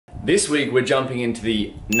This week we're jumping into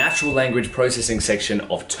the natural language processing section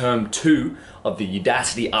of term 2 of the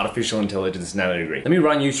Udacity Artificial Intelligence Nanodegree. Let me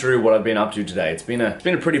run you through what I've been up to today. It's been a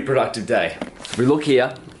pretty productive day. If we look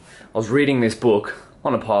here, I was reading this book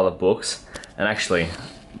on a pile of books, and actually,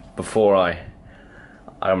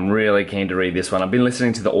 I'm really keen to read this one. I've been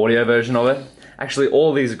listening to the audio version of it. Actually,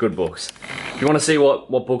 all these are good books. If you want to see what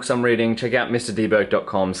books I'm reading, check out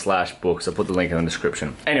mrdbourke.com/books. I'll put the link in the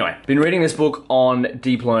description. Anyway, been reading this book on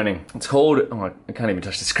deep learning. It's called, I can't even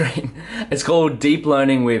touch the screen. It's called Deep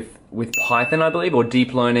Learning with Python, I believe, or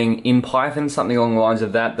Deep Learning in Python, something along the lines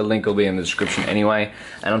of that. The link will be in the description anyway.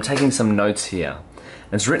 And I'm taking some notes here.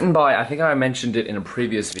 It's written by, I think I mentioned it in a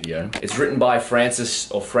previous video. It's written by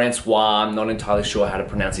Francois, I'm not entirely sure how to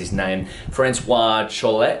pronounce his name. Francois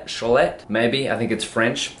Chollet, maybe, I think it's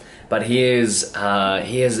French. But he is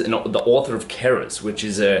the author of Keras, which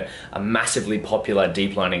is a massively popular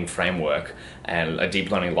deep learning framework and a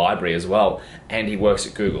deep learning library as well. And he works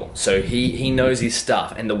at Google, so he knows his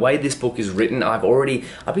stuff. And the way this book is written, I've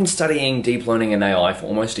been studying deep learning and AI for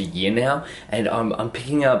almost a year now, and I'm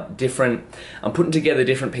putting together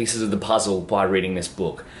different pieces of the puzzle by reading this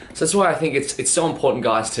book. So that's why I think it's so important,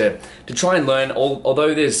 guys, to try and learn.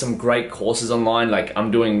 Although there's some great courses online, like I'm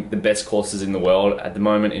doing the best courses in the world at the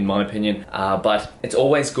moment, in my opinion, but it's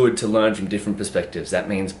always good to learn from different perspectives. That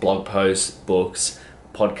means blog posts, books,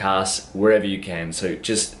 podcasts, wherever you can. So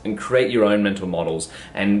just create your own mental models,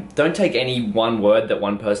 and don't take any one word that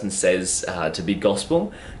one person says to be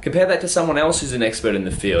gospel. Compare that to someone else who's an expert in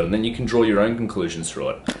the field, and then you can draw your own conclusions through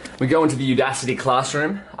it. We go into the Udacity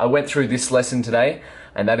classroom. I went through this lesson today,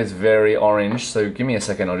 and that is very orange, so give me a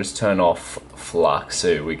second, I'll just turn off Flux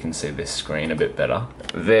so we can see this screen a bit better.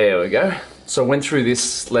 There we go. So I went through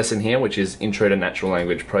this lesson here, which is Intro to Natural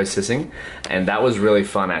Language Processing, and that was really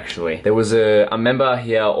fun actually. There was a member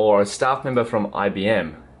here, or a staff member from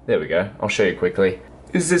IBM. There we go, I'll show you quickly.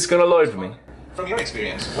 Is this gonna load for me? From your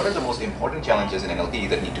experience, what are the most important challenges in NLP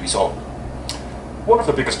that need to be solved? One of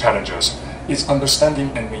the biggest challenges is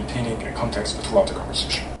understanding and maintaining a context throughout the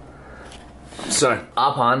conversation. So,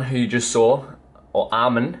 Arpan, who you just saw, or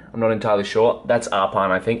Armin, I'm not entirely sure. That's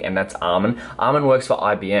Arpan, I think, and that's Armin. Armin works for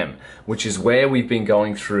IBM, which is where we've been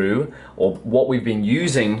going through, or what we've been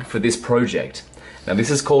using for this project. Now, this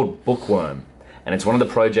is called Bookworm, and it's one of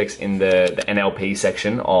the projects in the NLP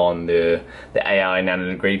section on the AI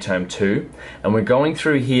Nanodegree Term 2. And we're going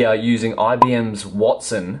through here using IBM's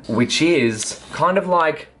Watson, which is kind of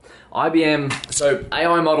like IBM. So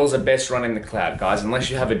AI models are best run in the cloud, guys, unless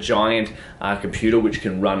you have a giant computer which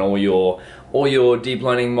can run all your deep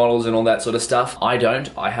learning models and all that sort of stuff. I don't.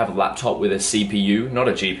 I have a laptop with a CPU, not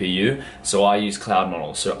a GPU, so I use cloud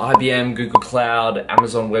models. So IBM, Google Cloud,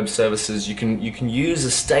 Amazon Web Services, you can use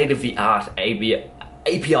the state-of-the-art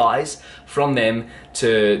APIs from them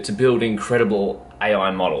to build incredible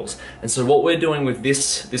AI models. And so what we're doing with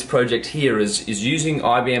this project here is using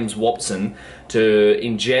IBM's Watson to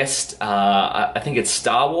ingest, I think it's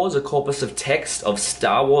Star Wars, a corpus of text of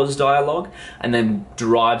Star Wars dialogue, and then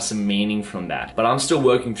derive some meaning from that. But I'm still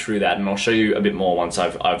working through that, and I'll show you a bit more once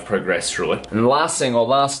I've progressed through it. And the last thing,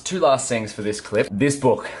 or two last things for this clip, this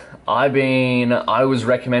book. I was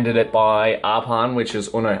recommended it by Arpan, which is,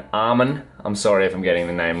 Armin. I'm sorry if I'm getting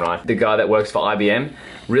the name right. The guy that works for IBM.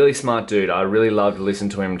 Really smart dude. I really love to listen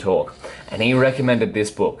to him talk. And he recommended this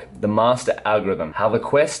book, The Master Algorithm, How the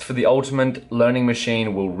Quest for the Ultimate Learning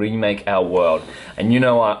Machine Will Remake Our World. And you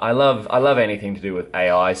know, I love anything to do with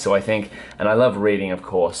AI, so I think, and I love reading, of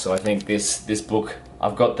course, so I think this book,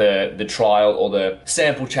 I've got the trial or the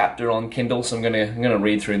sample chapter on Kindle, so I'm gonna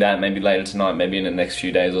read through that maybe later tonight, maybe in the next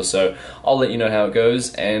few days or so. I'll let you know how it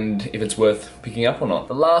goes and if it's worth picking up or not.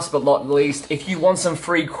 But last but not least, if you want some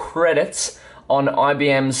free credits on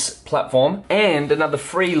IBM's platform and another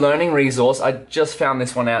free learning resource, I just found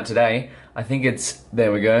this one out today. I think it's,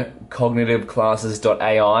 there we go,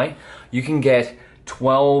 cognitiveclasses.ai. You can get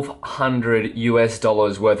 $1,200 US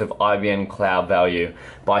worth of IBM cloud value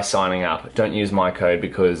by signing up. Don't use my code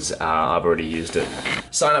because I've already used it.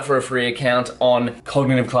 Sign up for a free account on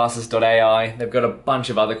cognitiveclasses.ai. They've got a bunch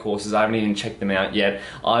of other courses. I haven't even checked them out yet.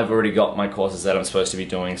 I've already got my courses that I'm supposed to be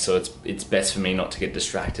doing, so it's best for me not to get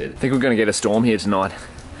distracted. I think we're gonna get a storm here tonight.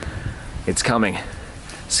 It's coming.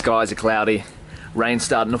 Skies are cloudy. Rain's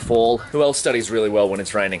starting to fall. Who else studies really well when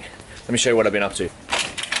it's raining? Let me show you what I've been up to.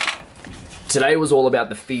 Today was all about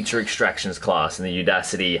the feature extractions class in the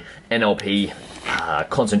Udacity NLP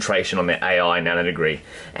concentration on the AI Nanodegree,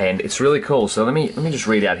 and it's really cool. So let me just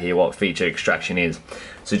read out here what feature extraction is.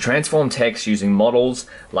 So transform text using models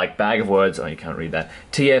like bag of words, oh you can't read that,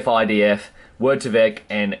 TF-IDF, Word2Vec,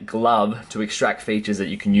 and Glove to extract features that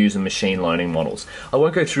you can use in machine learning models. I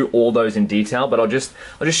won't go through all those in detail, but I'll just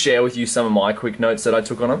share with you some of my quick notes that I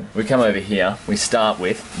took on them. We come over here, we start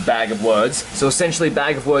with bag of words. So essentially,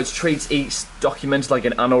 bag of words treats each document like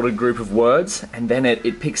an unordered group of words, and then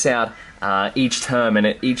it picks out each term,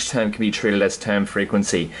 and each term can be treated as term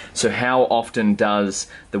frequency. So how often does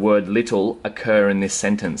the word little occur in this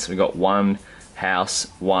sentence? We've got one, house,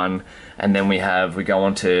 one, and then we go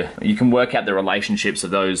on to, you can work out the relationships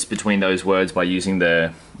of those between those words by using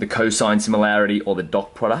the cosine similarity or the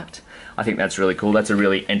dot product. I think that's really cool. That's a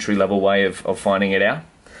really entry-level way of finding it out.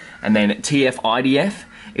 And then TF-IDF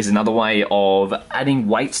is another way of adding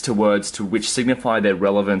weights to words to which signify their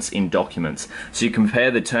relevance in documents. So you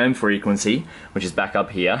compare the term frequency, which is back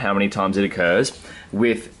up here, how many times it occurs,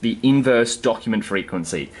 with the inverse document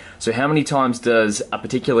frequency. So how many times does a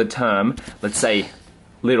particular term, let's say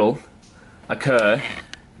little, occur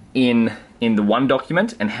in the one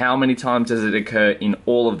document, and how many times does it occur in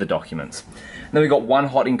all of the documents? And then we've got one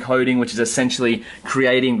hot encoding, which is essentially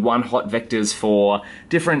creating one hot vectors for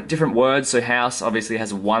different words. So house obviously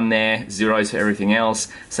has one there, zeros for everything else.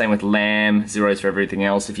 Same with lamb, zeros for everything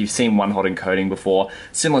else. If you've seen one hot encoding before,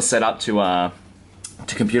 similar setup to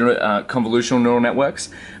computer convolutional neural networks.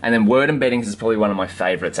 And then word embeddings is probably one of my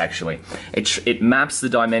favorites, actually. It maps the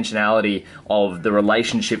dimensionality of the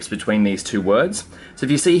relationships between these two words. So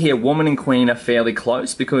if you see here, woman and queen are fairly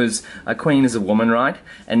close because a queen is a woman, right?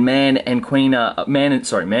 And man and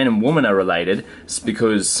woman are related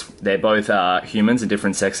because they're both humans and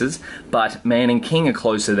different sexes. But man and king are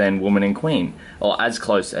closer than woman and queen, or as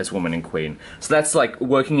close as woman and queen. So that's like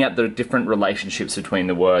working out the different relationships between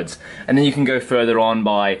the words. And then you can go further on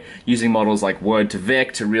by using models like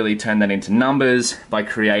Word2Vec to really turn that into numbers, by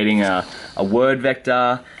creating a word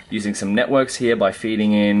vector, using some networks here by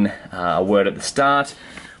feeding in a word at the start.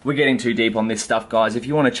 We're getting too deep on this stuff, guys. If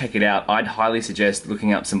you want to check it out, I'd highly suggest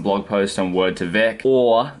looking up some blog posts on Word2Vec,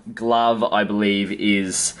 or Glove, I believe,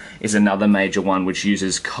 is another major one which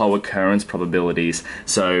uses co-occurrence probabilities.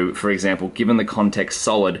 So, for example, given the context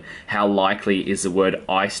solid, how likely is the word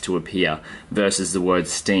ice to appear versus the word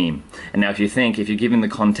steam? And now if you're given the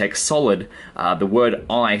context solid, the word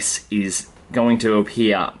ice is going to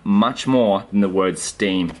appear much more than the word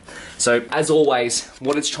steam. So as always,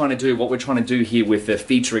 what we're trying to do here with the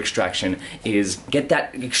feature extraction is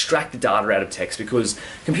extract the data out of text, because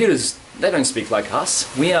computers, they don't speak like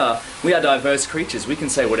us. We are diverse creatures. We can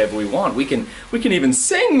say whatever we want. We can even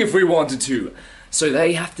sing if we wanted to. So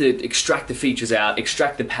they have to extract the features out,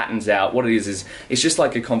 extract the patterns out. What it is it's just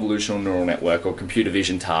like a convolutional neural network or computer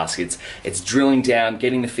vision task. It's drilling down,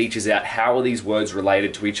 getting the features out. How are these words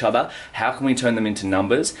related to each other? How can we turn them into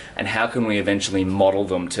numbers? And how can we eventually model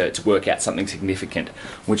them to work out something significant,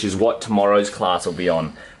 which is what tomorrow's class will be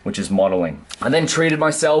on, which is modeling. I then treated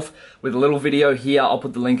myself with a little video here. I'll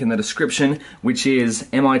put the link in the description, which is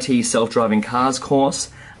MIT Self-Driving Cars course.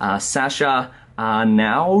 Sacha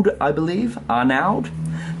Arnoud, I believe,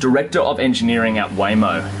 Director of Engineering at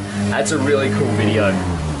Waymo. That's a really cool video.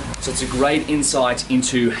 So it's a great insight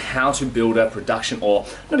into how to build a production, or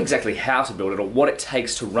not exactly how to build it, or what it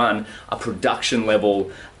takes to run a production level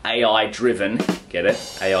AI-driven, get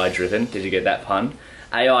it? AI-driven, did you get that pun?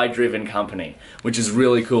 AI-driven company, which is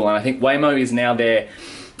really cool. And I think Waymo is now there.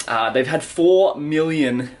 They've had 4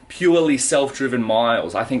 million purely self-driven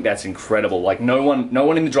miles. I think that's incredible. Like no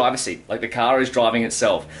one in the driver's seat. Like the car is driving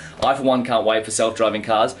itself. I for one can't wait for self-driving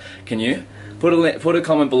cars. Can you? Put a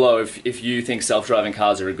comment below if you think self-driving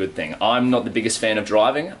cars are a good thing. I'm not the biggest fan of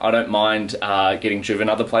driving. I don't mind getting driven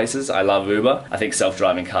other places. I love Uber. I think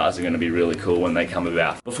self-driving cars are going to be really cool when they come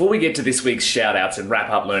about. Before we get to this week's shout-outs and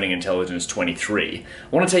wrap up Learning Intelligence 23,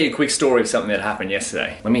 I want to tell you a quick story of something that happened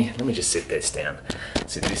yesterday. Let me just sit this down.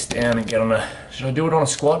 Sit this down and get on a... Should I do it on a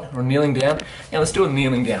squat or kneeling down? Yeah, let's do a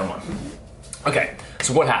kneeling down one. Okay,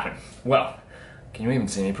 so what happened? Well, can you even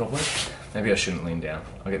see me properly? Maybe I shouldn't lean down.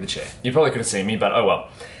 I'll get the chair. You probably could have seen me, but oh well.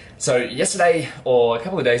 So yesterday, or a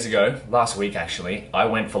couple of days ago, last week actually, I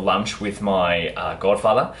went for lunch with my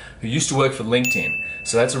godfather, who used to work for LinkedIn.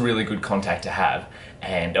 So that's a really good contact to have.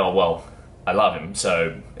 And oh well, I love him,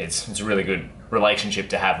 so it's a really good relationship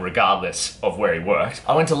to have regardless of where he worked.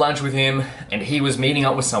 I went to lunch with him and he was meeting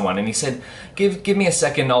up with someone and he said, give me a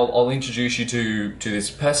second, I'll introduce you to this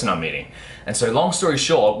person I'm meeting. And so long story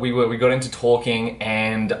short, we got into talking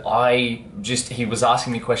and he was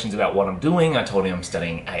asking me questions about what I'm doing. I told him I'm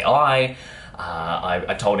studying AI.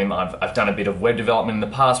 I told him I've done a bit of web development in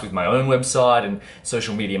the past with my own website and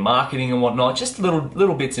social media marketing and whatnot, just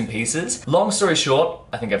little bits and pieces. Long story short,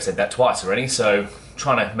 I think I've said that twice already, so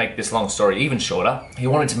trying to make this long story even shorter, he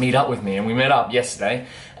wanted to meet up with me, and we met up yesterday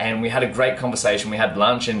and we had a great conversation. We had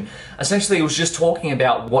lunch, and essentially it was just talking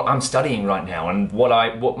about what I'm studying right now and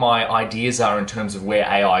what my ideas are in terms of where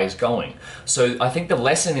AI is going. So I think the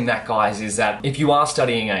lesson in that, guys, is that if you are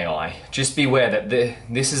studying AI, just be aware that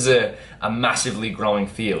this is a massively growing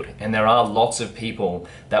field, and there are lots of people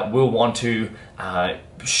that will want to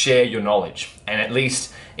share your knowledge. And at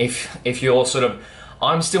least if you're sort of,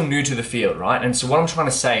 I'm still new to the field, right? And so what I'm trying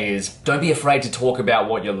to say is, don't be afraid to talk about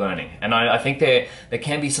what you're learning. And I think there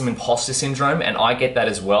can be some imposter syndrome, and I get that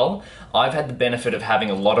as well. I've had the benefit of having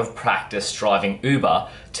a lot of practice driving Uber,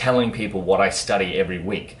 telling people what I study every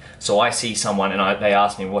week. So I see someone and they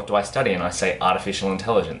ask me, what do I study? And I say artificial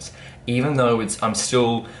intelligence. Even though I'm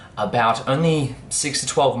still about only 6 to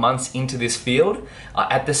 12 months into this field,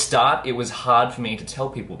 at the start it was hard for me to tell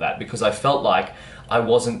people that, because I felt like I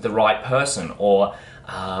wasn't the right person, or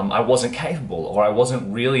I wasn't capable, or I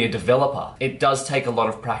wasn't really a developer. It does take a lot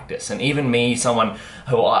of practice, and even me, someone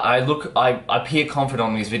who I appear confident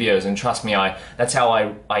on these videos, and trust me, that's how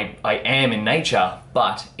I am in nature,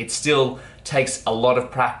 but it still takes a lot of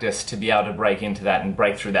practice to be able to break into that and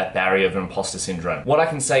break through that barrier of imposter syndrome. What I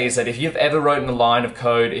can say is that if you've ever written a line of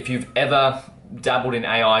code, if you've ever dabbled in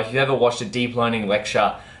AI, if you've ever watched a deep learning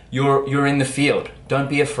lecture, you're in the field. Don't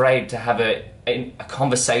be afraid to have a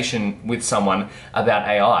conversation with someone about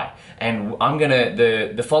AI. And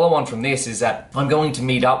the follow on from this is that I'm going to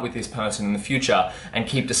meet up with this person in the future and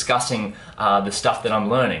keep discussing the stuff that I'm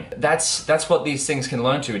learning. That's what these things can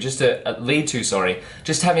lead to, just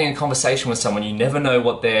having a conversation with someone. You never know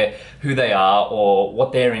who they are or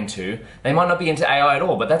what they're into. They might not be into AI at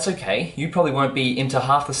all, but that's okay. You probably won't be into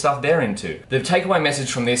half the stuff they're into. The takeaway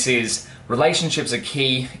message from this is, relationships are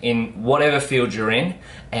key in whatever field you're in,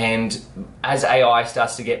 and as AI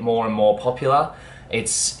starts to get more and more popular,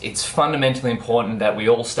 it's fundamentally important that we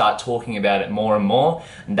all start talking about it more and more,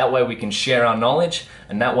 and that way we can share our knowledge,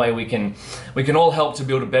 and that way we can all help to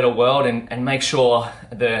build a better world and make sure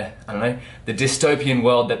the dystopian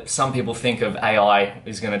world that some people think of AI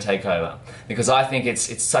is going to take over. Because I think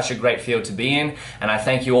it's such a great field to be in, and I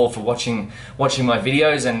thank you all for watching my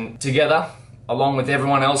videos, and together, along with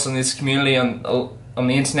everyone else in this community on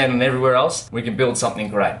the internet and everywhere else, we can build something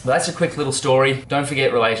great. But that's a quick little story. Don't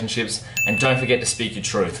forget relationships, and don't forget to speak your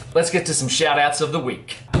truth. Let's get to some shout outs of the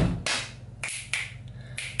week.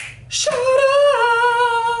 Shout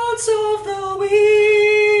outs of the week.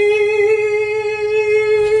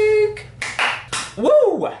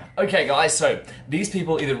 Woo! Okay guys, so these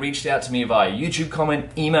people either reached out to me via YouTube comment,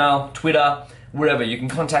 email, Twitter, wherever. You can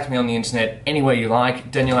contact me on the internet anywhere you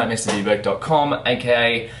like. Daniel@mrdbourke.com,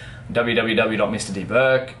 aka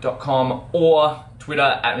www.mrdbourke.com, or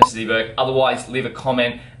Twitter @mrdbourke. Otherwise, leave a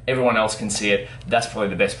comment. Everyone else can see it. That's probably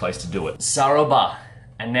the best place to do it. Saroba.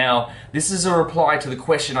 And now, this is a reply to the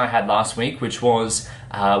question I had last week, which was,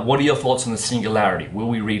 what are your thoughts on the singularity? Will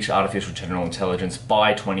we reach artificial general intelligence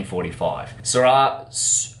by 2045? I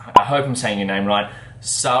hope I'm saying your name right.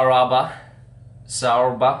 Sarab, I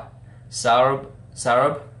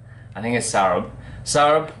think it's Sarab.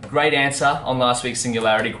 Sarab, great answer on last week's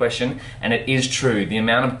singularity question, and it is true. The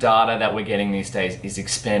amount of data that we're getting these days is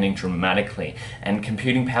expanding dramatically, and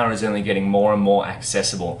computing power is only getting more and more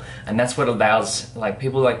accessible. And that's what allows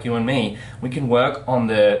people like you and me, we can work on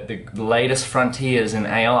the latest frontiers in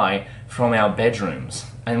AI from our bedrooms.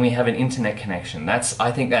 And we have an internet connection. I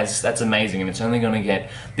think that's amazing, and it's only going to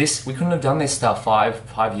get this. We couldn't have done this stuff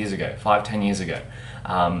 10 years ago.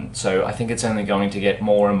 So I think it's only going to get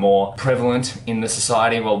more and more prevalent in the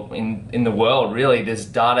society, well, in the world, really. There's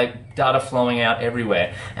data flowing out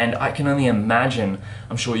everywhere, and I can only imagine,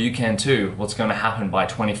 I'm sure you can too, what's going to happen by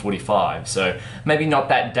 2045. So maybe not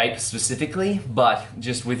that date specifically, but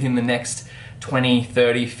just within the next 20,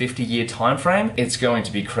 30, 50 year time frame, it's going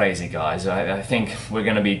to be crazy, guys. I think we're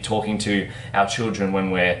going to be talking to our children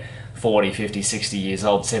when we're 40, 50, 60 years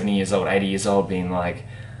old, 70 years old, 80 years old, being like,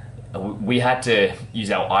 we had to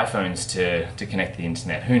use our iPhones to connect to the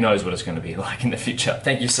internet. Who knows what it's going to be like in the future.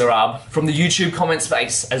 Thank you, Sarab. From the YouTube comment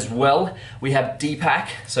space as well, we have Deepak.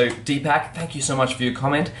 So Deepak, thank you so much for your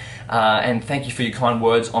comment, and thank you for your kind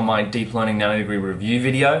words on my Deep Learning Nanodegree review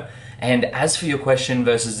video. And as for your question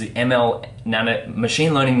versus the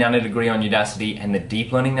Machine Learning Nanodegree on Udacity and the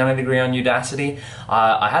Deep Learning Nanodegree on Udacity,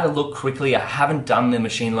 I had a look quickly. I haven't done the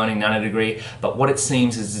Machine Learning Nanodegree, but what it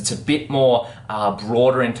seems is it's a bit more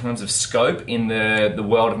broader in terms of scope in the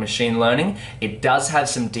world of machine learning. It does have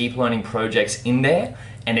some deep learning projects in there,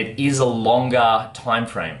 and it is a longer time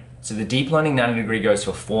frame. So the Deep Learning Nanodegree goes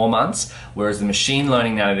for 4 months, whereas the Machine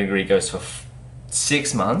Learning Nanodegree goes for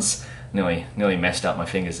 6 months. nearly messed up my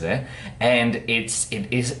fingers there. And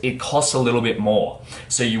it costs a little bit more.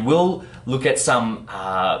 So you will look at some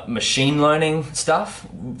machine learning stuff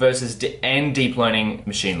versus deep learning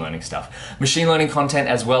machine learning stuff. Machine learning content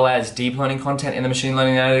as well as deep learning content in the machine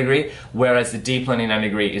learning nanodegree, whereas the deep learning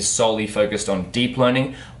nanodegree is solely focused on deep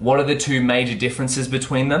learning. What are the two major differences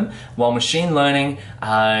between them? While machine learning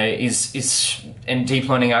and deep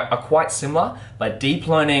learning are quite similar, but deep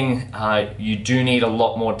learning, you do need a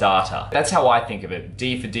lot more data. That's how I think of it.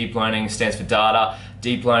 D for deep learning stands for data.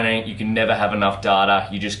 Deep learning, you can never have enough data.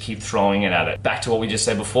 You just keep throwing it at it. Back to what we just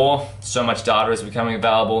said before, so much data is becoming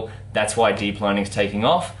available. That's why deep learning is taking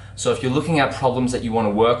off. So if you're looking at problems that you want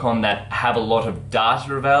to work on that have a lot of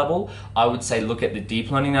data available, I would say look at the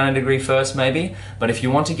deep learning nanodegree first maybe. But if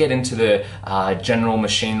you want to get into the general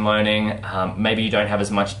machine learning, maybe you don't have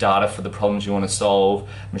as much data for the problems you want to solve,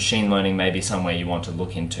 machine learning may be somewhere you want to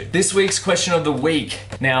look into. This week's question of the week.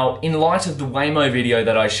 Now, in light of the Waymo video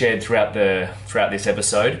that I shared throughout this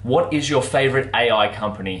episode, what is your favorite AI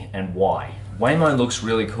company and why? Waymo looks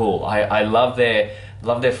really cool. I love their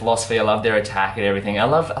philosophy, I love their attack at everything. I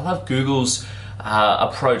love Google's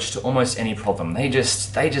approach to almost any problem. They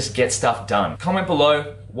just get stuff done. Comment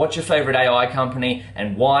below, what's your favorite AI company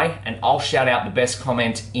and why? And I'll shout out the best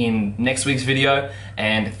comment in next week's video.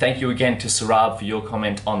 And thank you again to Sarab for your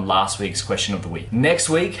comment on last week's question of the week. Next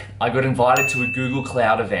week, I got invited to a Google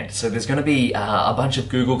Cloud event. So there's gonna be a bunch of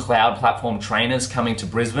Google Cloud Platform trainers coming to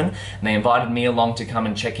Brisbane, and they invited me along to come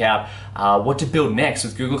and check out what to build next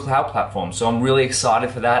with Google Cloud Platform. So I'm really excited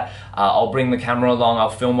for that. I'll bring the camera along, I'll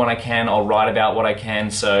film what I can, I'll write about what I can.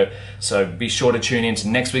 So be sure to tune in to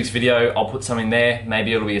next week's video. I'll put something there.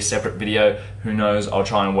 Maybe it'll be a separate video. Who knows? I'll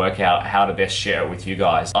try and work out how to best share it with you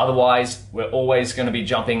guys. Otherwise, we're always going to be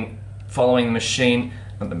following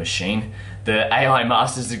the AI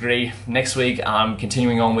master's degree. Next week, I'm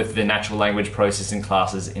continuing on with the natural language processing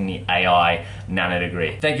classes in the AI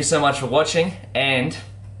nanodegree. Thank you so much for watching and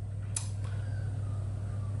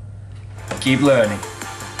keep learning.